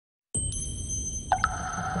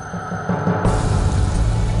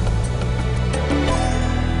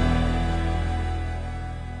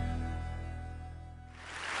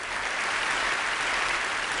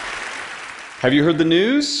Have you heard the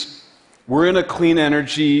news? We're in a clean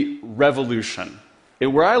energy revolution.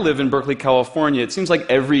 Where I live in Berkeley, California, it seems like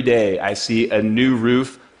every day I see a new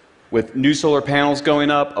roof with new solar panels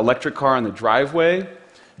going up, electric car in the driveway.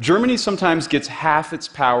 Germany sometimes gets half its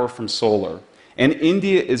power from solar, and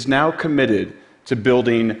India is now committed to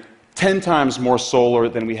building 10 times more solar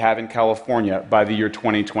than we have in California by the year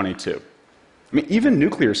 2022. I mean, even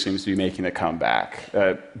nuclear seems to be making a comeback.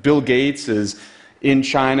 Bill Gates is in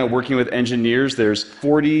China working with engineers. There's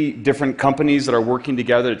 40 different companies that are working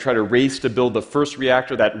together to try to race to build the first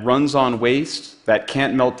reactor that runs on waste, that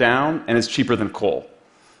can't melt down, and is cheaper than coal.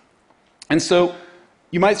 And so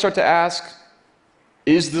you might start to ask,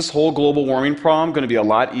 is this whole global warming problem going to be a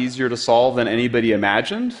lot easier to solve than anybody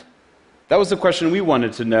imagined? That was the question we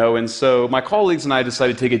wanted to know, and so my colleagues and I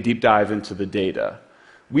decided to take a deep dive into the data.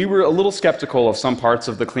 We were a little skeptical of some parts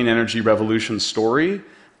of the clean energy revolution story,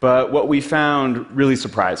 but what we found really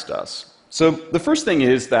surprised us. So the first thing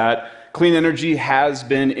is that clean energy has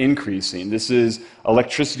been increasing. This is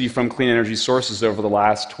electricity from clean energy sources over the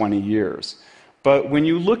last 20 years. But when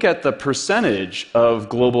you look at the percentage of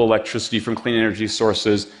global electricity from clean energy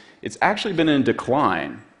sources, it's actually been in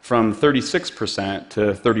decline from 36% to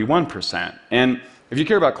 31%. And if you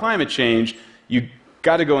care about climate change, you've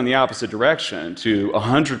got to go in the opposite direction to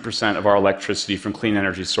 100% of our electricity from clean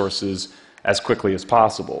energy sources as quickly as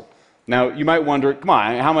possible. Now, you might wonder, come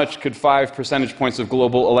on, how much could 5 percentage points of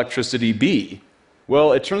global electricity be?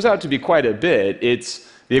 Well, it turns out to be quite a bit.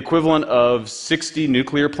 It's the equivalent of 60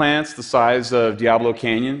 nuclear plants the size of Diablo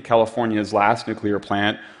Canyon, California's last nuclear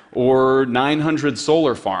plant, or 900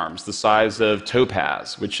 solar farms the size of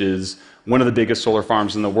Topaz, which is one of the biggest solar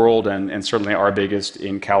farms in the world and certainly our biggest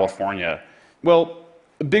in California. Well,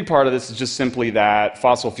 a big part of this is just simply that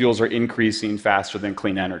fossil fuels are increasing faster than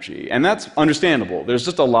clean energy. And that's understandable. There's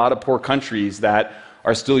just a lot of poor countries that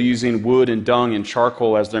are still using wood and dung and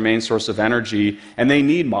charcoal as their main source of energy, and they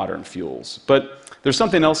need modern fuels. But there's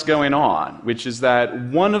something else going on, which is that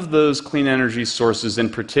one of those clean energy sources in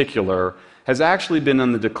particular has actually been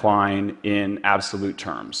on the decline in absolute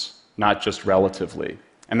terms, not just relatively,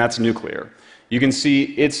 and that's nuclear. You can see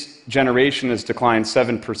its generation has declined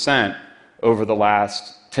 7% over the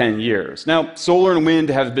last 10 years. Now, solar and wind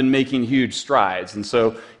have been making huge strides, and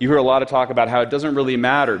so you hear a lot of talk about how it doesn't really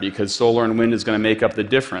matter because solar and wind is going to make up the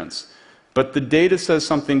difference. But the data says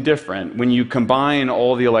something different. When you combine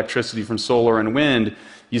all the electricity from solar and wind,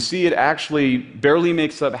 you see it actually barely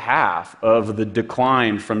makes up half of the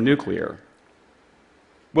decline from nuclear.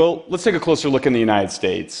 Well, let's take a closer look in the United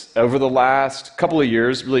States. Over the last couple of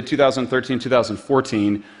years, really 2013,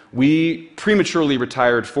 2014, we prematurely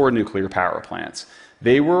retired 4 nuclear power plants.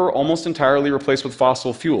 They were almost entirely replaced with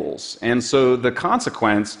fossil fuels. And so the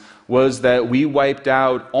consequence was that we wiped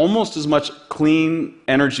out almost as much clean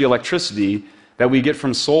energy electricity that we get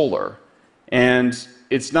from solar. And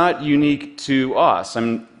it's not unique to us. I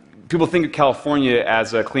mean, people think of California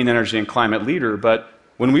as a clean energy and climate leader, but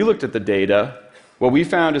when we looked at the data, what we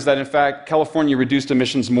found is that, in fact, California reduced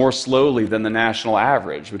emissions more slowly than the national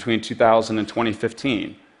average between 2000 and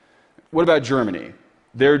 2015. What about Germany?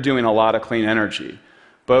 They're doing a lot of clean energy.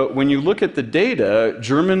 But when you look at the data,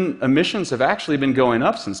 German emissions have actually been going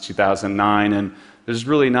up since 2009, and there's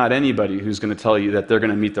really not anybody who's going to tell you that they're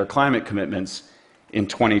going to meet their climate commitments in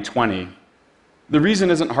 2020. The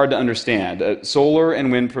reason isn't hard to understand. Solar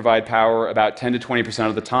and wind provide power about 10 to 20%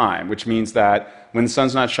 of the time, which means that when the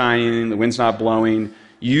sun's not shining, the wind's not blowing,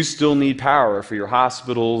 you still need power for your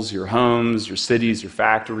hospitals, your homes, your cities, your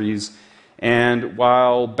factories. And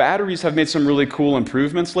while batteries have made some really cool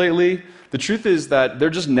improvements lately, the truth is that they're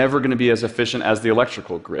just never going to be as efficient as the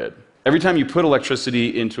electrical grid. Every time you put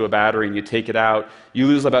electricity into a battery and you take it out, you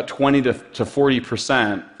lose about 20 to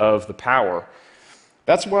 40% of the power.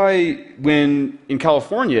 That's why when in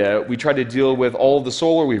California we try to deal with all of the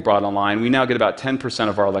solar we've brought online, we now get about 10%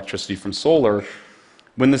 of our electricity from solar.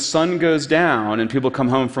 When the sun goes down and people come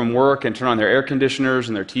home from work and turn on their air conditioners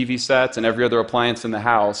and their TV sets and every other appliance in the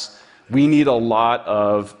house, we need a lot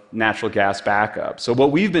of natural gas backup. So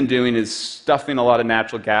what we've been doing is stuffing a lot of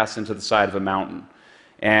natural gas into the side of a mountain.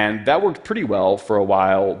 And that worked pretty well for a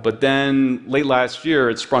while, but then late last year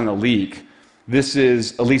it sprung a leak. This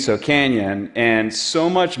is Aliso Canyon, and so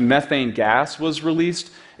much methane gas was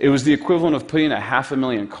released, it was the equivalent of putting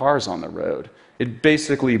 500,000 cars on the road. It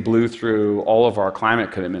basically blew through all of our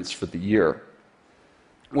climate commitments for the year.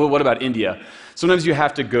 Well, what about India? Sometimes you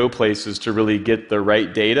have to go places to really get the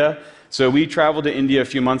right data. So we traveled to India a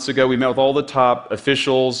few months ago. We met with all the top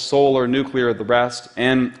officials, solar, nuclear, the rest.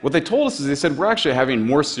 And what they told us is they said, we're actually having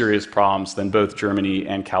more serious problems than both Germany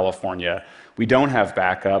and California. We don't have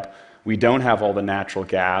backup. We don't have all the natural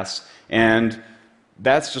gas. And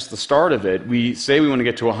that's just the start of it. We say we want to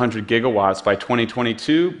get to 100 gigawatts by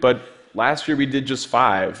 2022, but last year we did just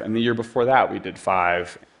 5, and the year before that we did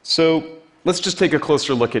 5. So let's just take a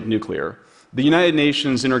closer look at nuclear. The United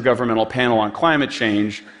Nations Intergovernmental Panel on Climate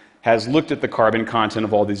Change has looked at the carbon content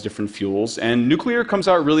of all these different fuels, and nuclear comes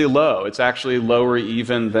out really low. It's actually lower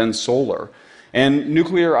even than solar. And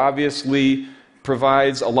nuclear obviously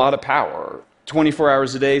provides a lot of power. 24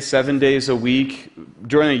 hours a day, 7 days a week.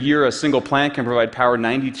 During a year, a single plant can provide power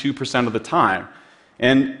 92% of the time.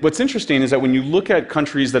 And what's interesting is that when you look at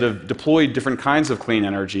countries that have deployed different kinds of clean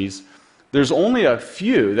energies, there's only a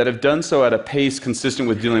few that have done so at a pace consistent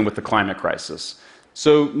with dealing with the climate crisis.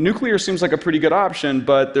 So nuclear seems like a pretty good option,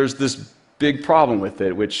 but there's this big problem with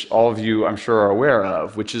it, which all of you, I'm sure, are aware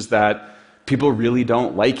of, which is that people really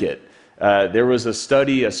don't like it. There was a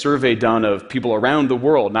study, a survey done of people around the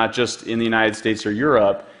world, not just in the United States or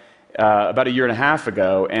Europe, about a year and a half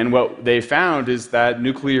ago, and what they found is that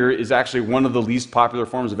nuclear is actually one of the least popular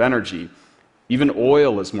forms of energy. Even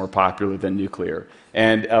oil is more popular than nuclear.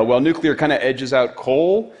 And while nuclear kind of edges out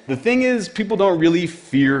coal, the thing is people don't really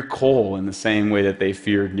fear coal in the same way that they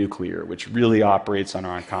feared nuclear, which really operates on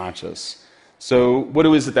our unconscious. So what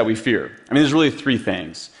is it that we fear? I mean, there's really 3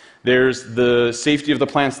 things. There's the safety of the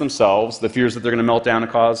plants themselves, the fears that they're going to melt down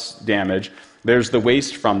and cause damage. There's the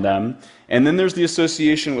waste from them. And then there's the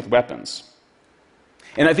association with weapons.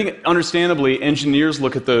 And I think, understandably, engineers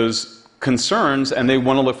look at those concerns and they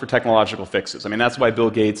want to look for technological fixes. I mean, that's why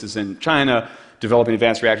Bill Gates is in China developing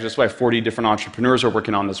advanced reactors. That's why 40 different entrepreneurs are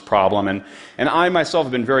working on this problem. And I myself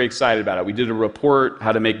have been very excited about it. We did a report,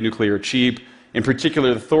 How to Make Nuclear Cheap. In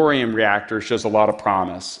particular, the thorium reactor shows a lot of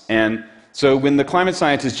promise. And so when the climate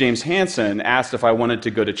scientist James Hansen asked if I wanted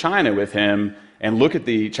to go to China with him and look at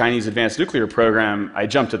the Chinese advanced nuclear program, I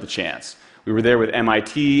jumped at the chance. We were there with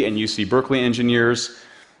MIT and UC Berkeley engineers.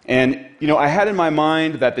 And I had in my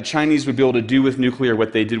mind that the Chinese would be able to do with nuclear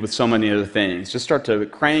what they did with so many other things. Just start to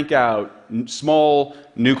crank out small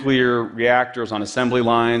nuclear reactors on assembly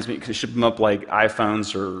lines. You could ship them up like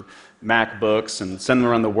iPhones or MacBooks and send them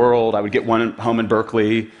around the world. I would get one home in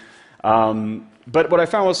Berkeley. But what I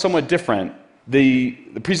found was somewhat different. The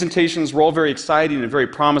presentations were all very exciting and very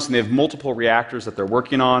promising. They have multiple reactors that they're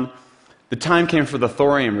working on. The time came for the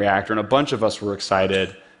thorium reactor, and a bunch of us were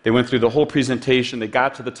excited. They went through the whole presentation, they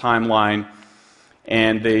got to the timeline,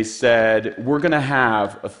 and they said, we're going to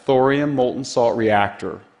have a thorium molten salt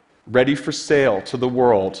reactor ready for sale to the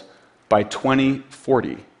world by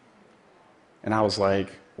 2040. And I was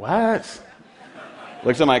like, what?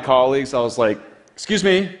 Looked at my colleagues, I was like, excuse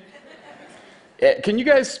me, can you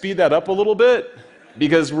guys speed that up a little bit?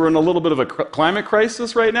 Because we're in a little bit of a climate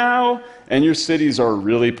crisis right now, and your cities are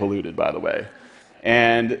really polluted, by the way.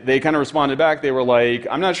 And they kind of responded back. They were like,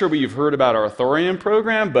 I'm not sure what you've heard about our thorium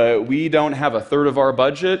program, but we don't have a third of our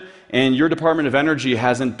budget, and your Department of Energy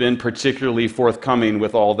hasn't been particularly forthcoming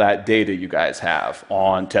with all that data you guys have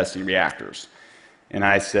on testing reactors. And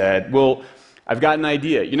I said, well, I've got an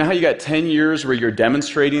idea. You know how you got 10 years where you're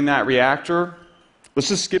demonstrating that reactor? Let's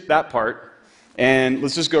just skip that part, and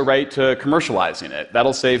let's just go right to commercializing it.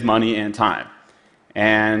 That'll save money and time.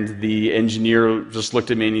 And the engineer just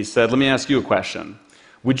looked at me and he said, let me ask you a question.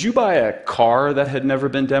 Would you buy a car that had never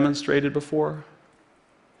been demonstrated before?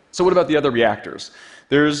 So what about the other reactors?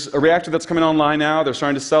 There's a reactor that's coming online now. They're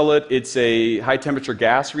starting to sell it. It's a high-temperature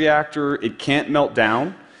gas reactor. It can't melt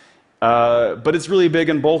down, but it's really big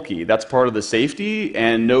and bulky. That's part of the safety,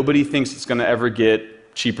 and nobody thinks it's going to ever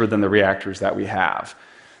get cheaper than the reactors that we have.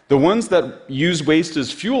 The ones that use waste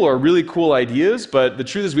as fuel are really cool ideas, but the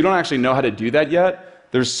truth is we don't actually know how to do that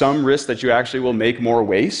yet. There's some risk that you actually will make more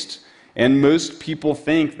waste, and most people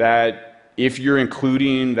think that if you're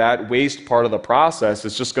including that waste part of the process,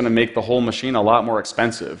 it's just going to make the whole machine a lot more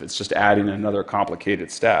expensive. It's just adding another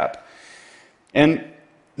complicated step. And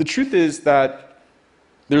the truth is that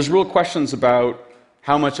there's real questions about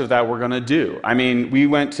how much of that we're going to do. I mean, we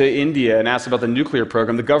went to India and asked about the nuclear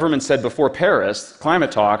program. The government said before Paris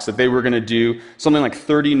climate talks that they were going to do something like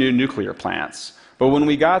 30 new nuclear plants. But when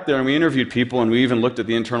we got there and we interviewed people and we even looked at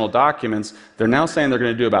the internal documents, they're now saying they're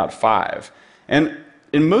going to do about 5. And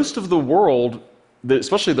in most of the world,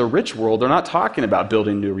 especially the rich world, they're not talking about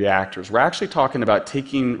building new reactors. We're actually talking about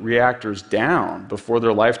taking reactors down before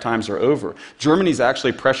their lifetimes are over. Germany's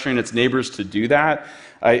actually pressuring its neighbors to do that.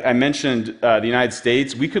 I mentioned the United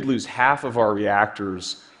States. We could lose half of our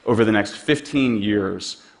reactors over the next 15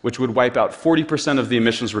 years, which would wipe out 40% of the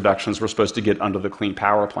emissions reductions we're supposed to get under the Clean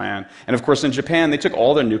Power Plan. And of course, in Japan, they took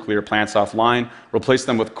all their nuclear plants offline, replaced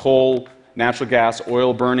them with coal, natural gas,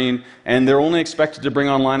 oil burning, and they're only expected to bring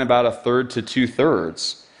online about 1/3 to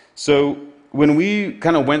 2/3. So when we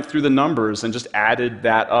kind of went through the numbers and just added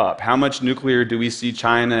that up, how much nuclear do we see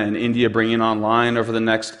China and India bringing online over the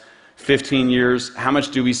next 15 years? How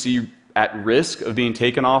much do we see at risk of being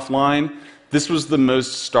taken offline? This was the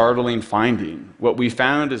most startling finding. What we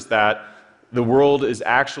found is that the world is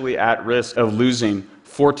actually at risk of losing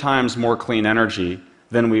 4 times more clean energy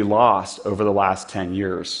than we lost over the last 10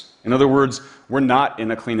 years. In other words, we're not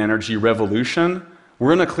in a clean energy revolution,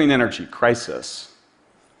 we're in a clean energy crisis.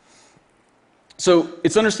 So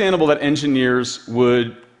it's understandable that engineers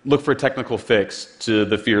would look for a technical fix to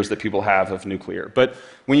the fears that people have of nuclear. But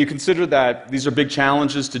when you consider that these are big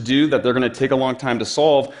challenges to do, that they're going to take a long time to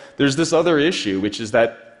solve, there's this other issue, which is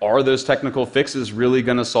that are those technical fixes really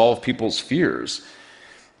going to solve people's fears?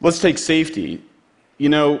 Let's take safety. You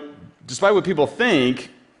know, despite what people think,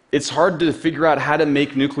 it's hard to figure out how to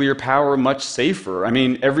make nuclear power much safer. I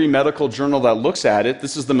mean, every medical journal that looks at it,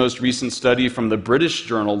 this is the most recent study from the British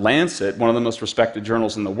journal Lancet, one of the most respected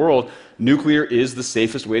journals in the world, nuclear is the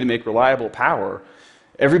safest way to make reliable power.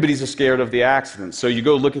 Everybody's scared of the accident. So you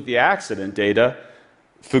go look at the accident data,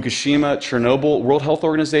 Fukushima, Chernobyl, World Health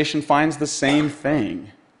Organization finds the same thing.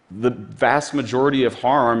 The vast majority of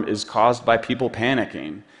harm is caused by people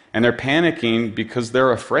panicking. And they're panicking because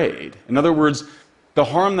they're afraid. In other words, the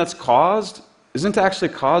harm that's caused isn't actually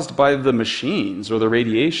caused by the machines or the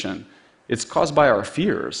radiation. It's caused by our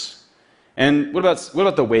fears. And what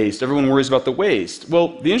about the waste? Everyone worries about the waste.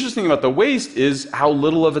 Well, the interesting thing about the waste is how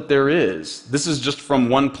little of it there is. This is just from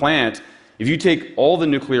one plant. If you take all the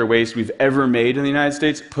nuclear waste we've ever made in the United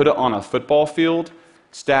States, put it on a football field,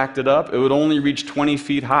 stacked it up, it would only reach 20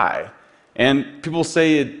 feet high. And people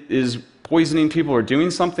say it is poisoning people or doing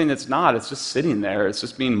something. It's not. It's just sitting there. It's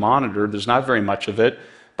just being monitored. There's not very much of it.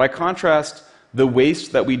 By contrast, the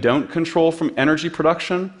waste that we don't control from energy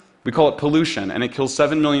production, we call it pollution, and it kills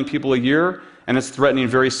 7 million people a year, and it's threatening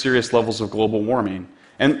very serious levels of global warming.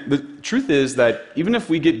 And the truth is that even if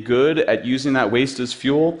we get good at using that waste as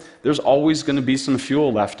fuel, there's always going to be some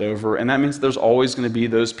fuel left over, and that means there's always going to be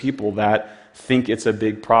those people that think it's a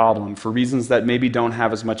big problem for reasons that maybe don't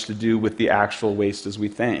have as much to do with the actual waste as we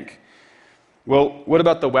think. Well, what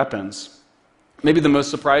about the weapons? Maybe the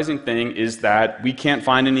most surprising thing is that we can't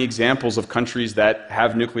find any examples of countries that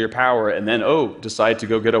have nuclear power and then, decide to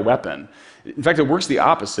go get a weapon. In fact, it works the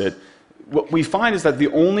opposite. What we find is that the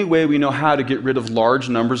only way we know how to get rid of large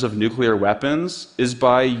numbers of nuclear weapons is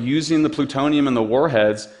by using the plutonium in the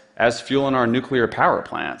warheads as fuel in our nuclear power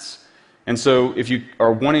plants. And so if you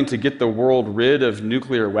are wanting to get the world rid of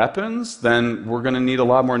nuclear weapons, then we're going to need a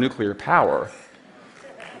lot more nuclear power.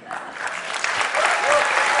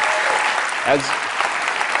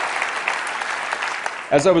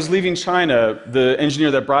 As I was leaving China, the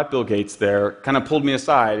engineer that brought Bill Gates there kind of pulled me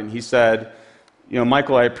aside and he said, you know,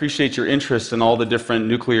 Michael, I appreciate your interest in all the different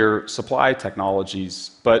nuclear supply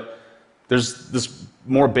technologies, but there's this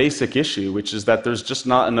more basic issue, which is that there's just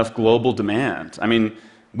not enough global demand. I mean,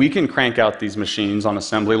 we can crank out these machines on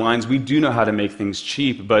assembly lines. We do know how to make things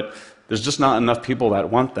cheap, but there's just not enough people that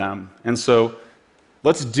want them. And so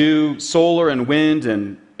let's do solar and wind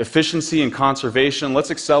and efficiency and conservation. Let's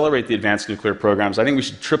accelerate the advanced nuclear programs. I think we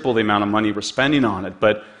should triple the amount of money we're spending on it.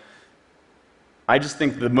 But I just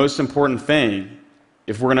think the most important thing,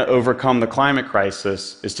 if we're going to overcome the climate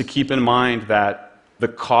crisis, is to keep in mind that the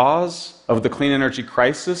cause of the clean energy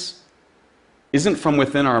crisis isn't from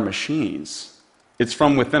within our machines. It's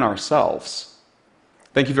from within ourselves.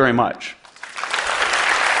 Thank you very much.